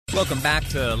Welcome back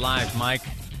to Live Mike.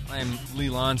 I'm Lee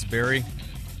Lonsberry,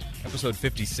 episode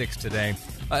 56 today.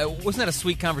 Wasn't that a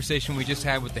sweet conversation we just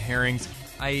had with the Herrings?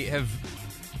 I have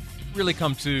really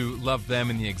come to love them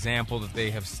and the example that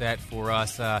they have set for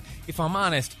us. If I'm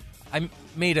honest, I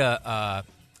made a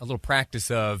little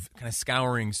practice of kind of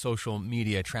scouring social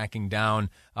media, tracking down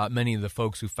many of the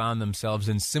folks who found themselves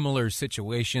in similar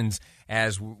situations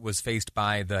as was faced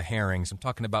by the Herrings. I'm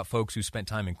talking about folks who spent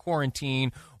time in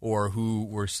quarantine or who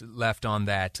were left on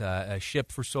that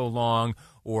ship for so long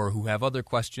or who have other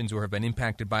questions or have been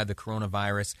impacted by the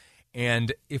coronavirus.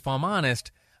 And if I'm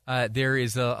honest, there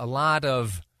is a lot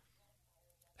of,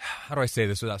 how do I say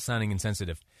this without sounding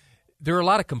insensitive? There are a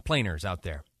lot of complainers out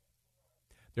there.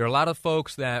 There are a lot of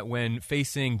folks that when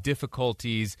facing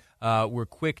difficulties were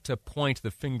quick to point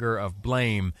the finger of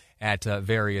blame at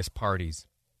various parties.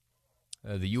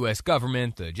 The U.S.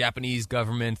 government, the Japanese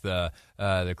government, the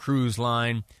cruise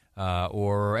line,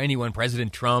 or anyone,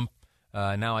 President Trump.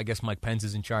 Now I guess Mike Pence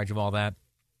is in charge of all that.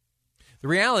 The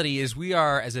reality is we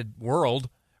are, as a world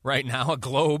right now, a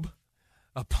globe,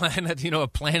 a planet, a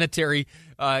planetary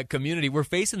community. We're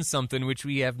facing something which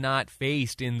we have not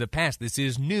faced in the past. This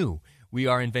is new. We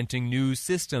are inventing new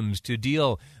systems to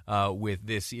deal with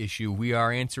this issue. We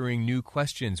are answering new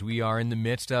questions. We are in the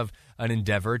midst of an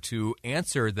endeavor to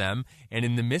answer them. And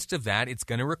in the midst of that, it's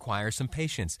going to require some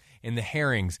patience. And the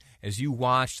Herrings, as you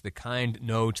watched the kind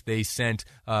note they sent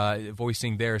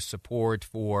voicing their support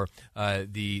for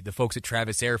the folks at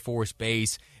Travis Air Force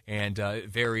Base and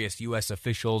various U.S.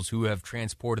 officials who have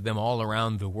transported them all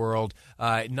around the world,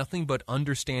 nothing but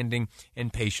understanding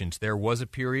and patience. There was a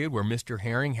period where Mr.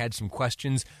 Herring had some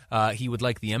questions he would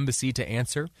like the embassy to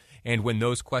answer. And when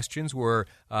those questions were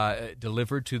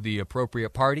delivered to the appropriate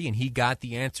party and he got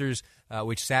the answers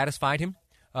which satisfied him,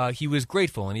 he was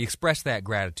grateful and he expressed that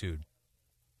gratitude.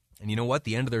 And you know what?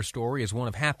 The end of their story is one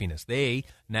of happiness. They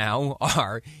now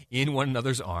are in one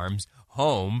another's arms,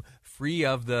 home, free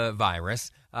of the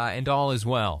virus, and all is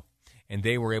well. And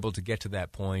they were able to get to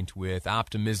that point with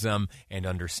optimism and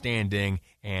understanding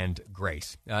and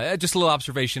grace. Just a little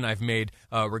observation I've made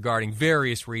regarding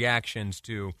various reactions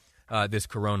to this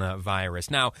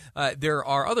coronavirus. Now, there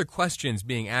are other questions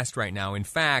being asked right now. In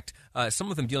fact,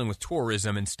 some of them dealing with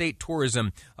tourism, and state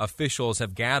tourism officials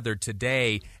have gathered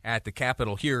today at the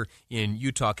Capitol here in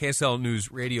Utah. KSL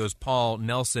NewsRadio's Paul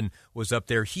Nelson was up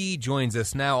there. He joins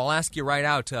us now. I'll ask you right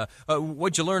out,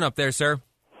 what'd you learn up there, sir?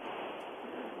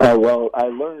 Well, I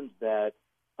learned that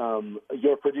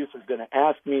your producer's going to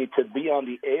ask me to be on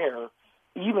the air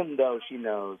even though she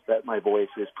knows that my voice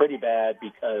is pretty bad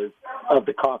because of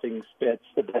the coughing spits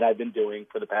that I've been doing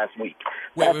for the past week.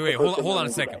 Wait. Hold on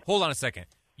a second.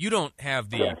 You don't have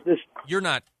the... You're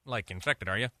not, infected,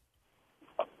 are you?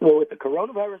 Well, with the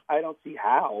coronavirus, I don't see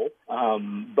how,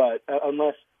 but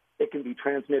unless it can be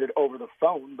transmitted over the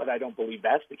phone, but I don't believe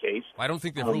that's the case. I don't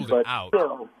think they've ruled it out.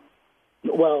 Still,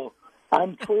 well,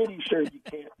 I'm pretty sure you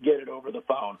can't get it over the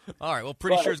phone. All right, well,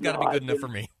 pretty sure it's got to be good enough for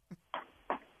me.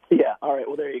 Yeah, all right,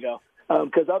 well, there you go.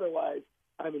 Because otherwise,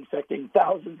 I'm infecting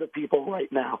thousands of people right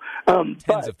now.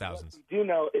 Tens of thousands. What we do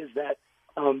know is that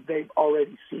they've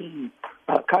already seen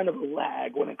kind of a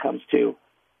lag when it comes to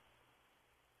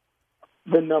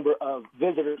the number of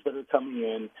visitors that are coming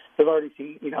in. They've already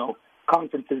seen,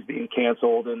 conferences being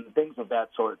canceled and things of that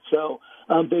sort. So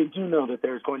they do know that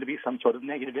there's going to be some sort of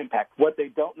negative impact. What they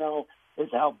don't know is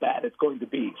how bad it's going to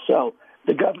be. So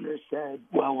the governor said,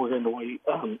 well, we're going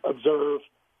to observe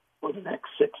for the next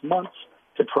 6 months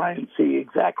to try and see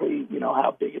exactly,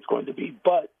 how big it's going to be.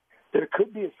 But there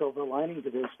could be a silver lining to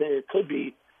this. There could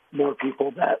be more people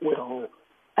that will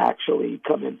actually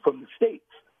come in from the States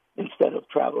instead of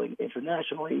traveling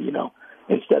internationally.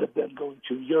 Instead of them going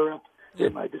to Europe, they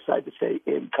might decide to stay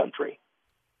in country.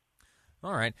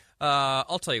 All right.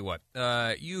 I'll tell you what.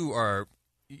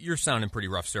 You're sounding pretty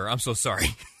rough, sir. I'm so sorry.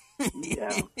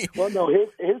 Yeah. Well, no,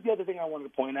 here's the other thing I wanted to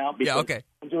point out. Because okay.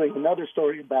 I'm doing another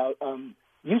story about,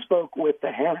 you spoke with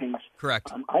the Herrings.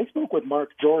 Correct. I spoke with Mark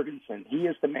Jorgensen. He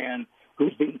is the man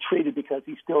who's being treated because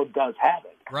he still does have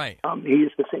it. Right. He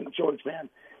is the St. George man.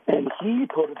 And he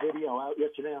put a video out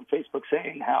yesterday on Facebook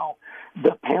saying how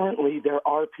apparently there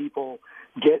are people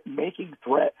making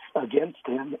threats against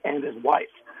him and his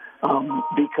wife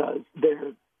because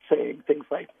they're saying things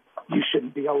like, you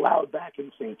shouldn't be allowed back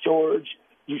in St. George,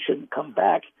 you shouldn't come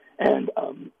back. And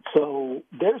so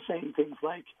they're saying things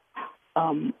like,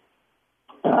 hey,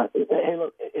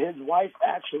 look, his wife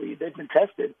actually, they've been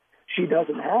tested. She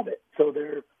doesn't have it. So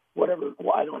they're, whatever,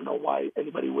 well, I don't know why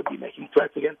anybody would be making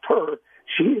threats against her.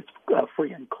 She is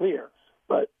free and clear.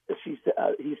 But he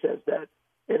says that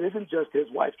it isn't just his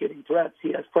wife getting threats.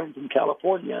 He has friends in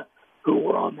California who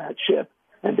were on that ship,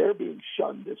 and they're being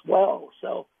shunned as well.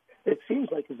 So it seems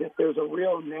like as if there's a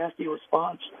real nasty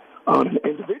response on an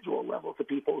individual level to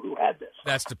people who had this.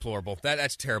 That's deplorable.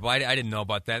 That's terrible. I didn't know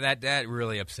about that. That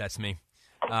really upsets me.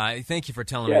 Thank you for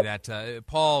telling me that.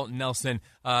 Paul Nelson,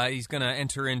 he's going to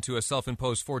enter into a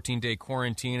self-imposed 14-day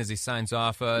quarantine as he signs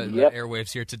off the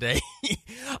airwaves here today.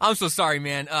 I'm so sorry,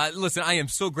 man. Listen, I am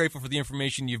so grateful for the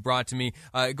information you've brought to me.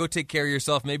 Go take care of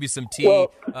yourself, maybe some tea.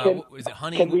 Well, is it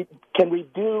honey? Can we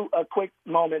do a quick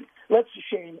moment? Let's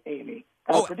shame Amy.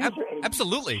 Producer Amy.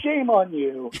 Absolutely. Shame on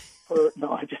you for –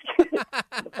 no, I'm just kidding.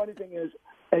 The funny thing is,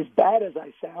 as bad as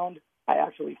I sound, I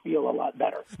actually feel a lot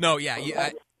better. No,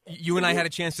 you and I had a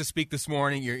chance to speak this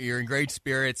morning. You're in great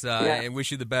spirits. I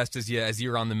wish you the best as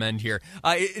you're on the mend here.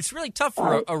 It's really tough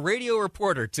for a radio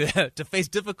reporter to face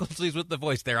difficulties with the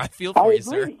voice there. I feel for you,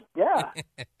 sir. Yeah.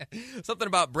 Something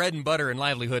about bread and butter and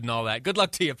livelihood and all that. Good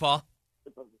luck to you, Paul.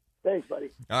 Thanks, buddy.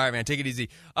 All right, man. Take it easy.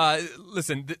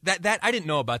 Listen, that I didn't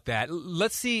know about that.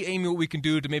 Let's see, Amy, what we can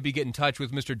do to maybe get in touch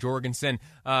with Mr. Jorgensen,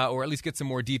 or at least get some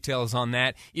more details on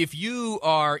that. If you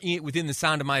are within the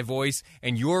sound of my voice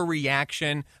and your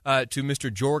reaction to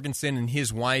Mr. Jorgensen and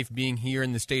his wife being here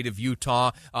in the state of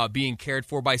Utah, being cared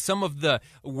for by some of the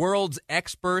world's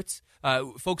experts,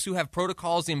 folks who have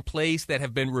protocols in place that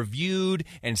have been reviewed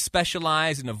and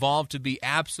specialized and evolved to be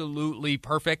absolutely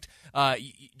perfect,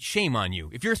 shame on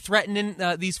you. If you're threatening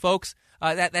these folks,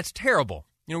 that's terrible.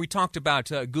 You know, we talked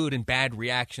about good and bad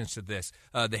reactions to this.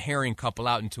 The Herring couple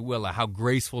out in Tooele, how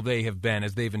graceful they have been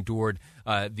as they've endured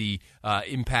the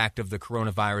impact of the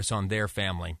coronavirus on their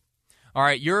family. All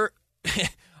right,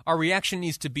 our reaction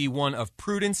needs to be one of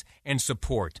prudence and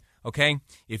support. Okay,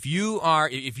 if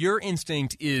your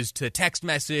instinct is to text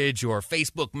message or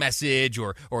Facebook message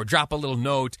or drop a little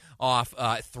note off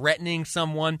threatening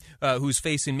someone who's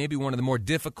facing maybe one of the more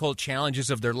difficult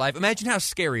challenges of their life, imagine how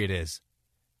scary it is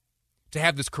to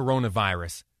have this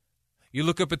coronavirus. You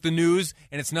look up at the news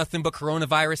and it's nothing but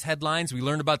coronavirus headlines. We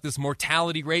learned about this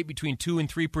mortality rate between 2 and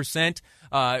 3%.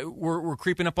 We're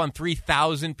creeping up on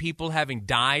 3,000 people having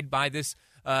died by this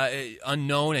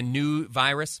unknown and new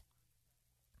virus.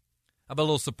 How about a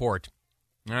little support?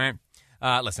 All right.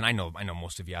 Listen, I know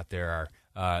most of you out there are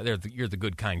you're the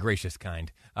good kind, gracious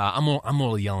kind. I'm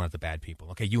only yelling at the bad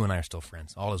people. Okay, you and I are still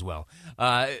friends. All is well.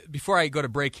 Before I go to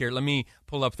break here, let me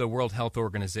pull up the World Health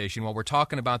Organization. While we're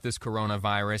talking about this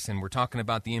coronavirus and we're talking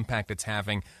about the impact it's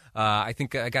having, I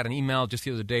think I got an email just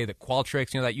the other day that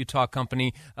Qualtrics, that Utah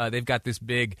company, they've got this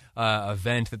big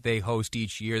event that they host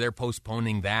each year. They're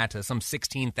postponing that. Some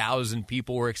 16,000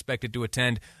 people were expected to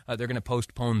attend. They're going to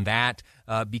postpone that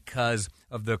because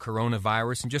of the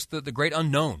coronavirus and just the great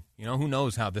unknown. Who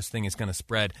knows how this thing is going to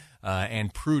spread,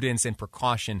 and prudence and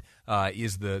precaution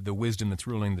is the wisdom that's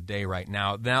ruling the day right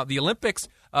now. Now, the Olympics,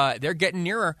 they're getting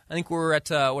nearer. I think we're at,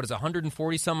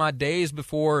 140 some odd days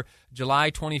before July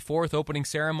 24th, opening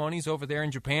ceremonies over there in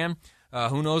Japan.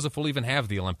 Who knows if we'll even have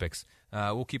the Olympics.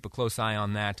 We'll keep a close eye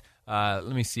on that. Let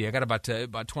me see. I got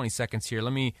about 20 seconds here.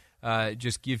 Let me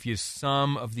just give you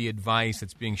some of the advice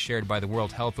that's being shared by the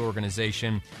World Health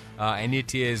Organization. And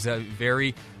it is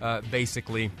very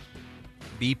basically,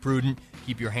 be prudent,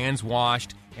 keep your hands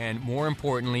washed, and more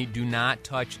importantly, do not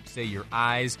touch, say, your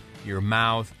eyes, your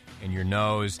mouth, and your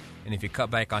nose. And if you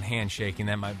cut back on handshaking,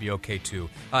 that might be okay too.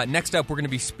 Next up, we're going to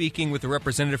be speaking with a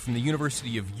representative from the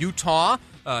University of Utah.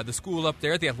 The school up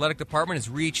there, the athletic department, has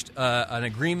reached an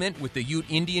agreement with the Ute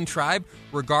Indian tribe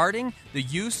regarding the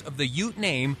use of the Ute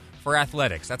name for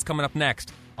athletics. That's coming up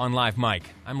next on Live Mike.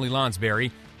 I'm Lee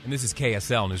Lonsberry, and this is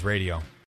KSL News Radio.